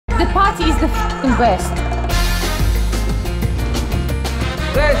The party is the f***ing best.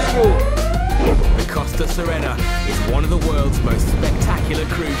 Rescue! The Costa Serena is one of the world's most spectacular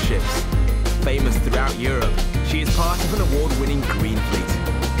cruise ships. Famous throughout Europe, she is part of an award-winning green fleet.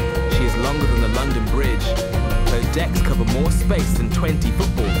 She is longer than the London Bridge. Her decks cover more space than 20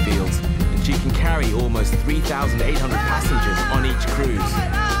 football fields, and she can carry almost 3,800 passengers on each cruise.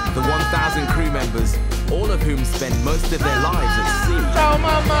 The 1,000 crew members, all of whom spend most of their lives at sea,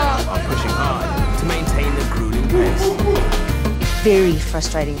 are pushing hard to maintain the grueling pace. Very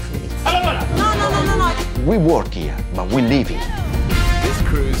frustrating for me. No. We work here, but we live here. This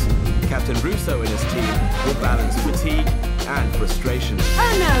cruise, Captain Russo and his team will balance fatigue and frustration. With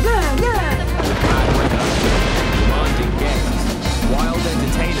bad weather, demanding guests, wild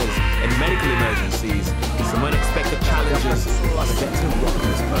entertainers, and medical emergencies, some unexpected challenges are set to rock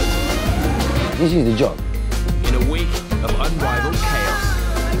this boat. This is the job. In a week of unrivaled chaos.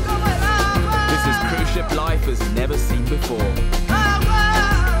 This is cruise ship life as never seen before.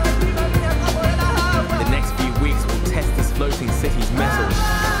 The next few weeks will test this floating city's mettle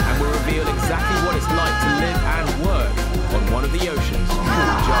and will reveal exactly what it's like to live and work on one of the ocean's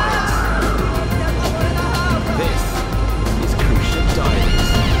true giants. This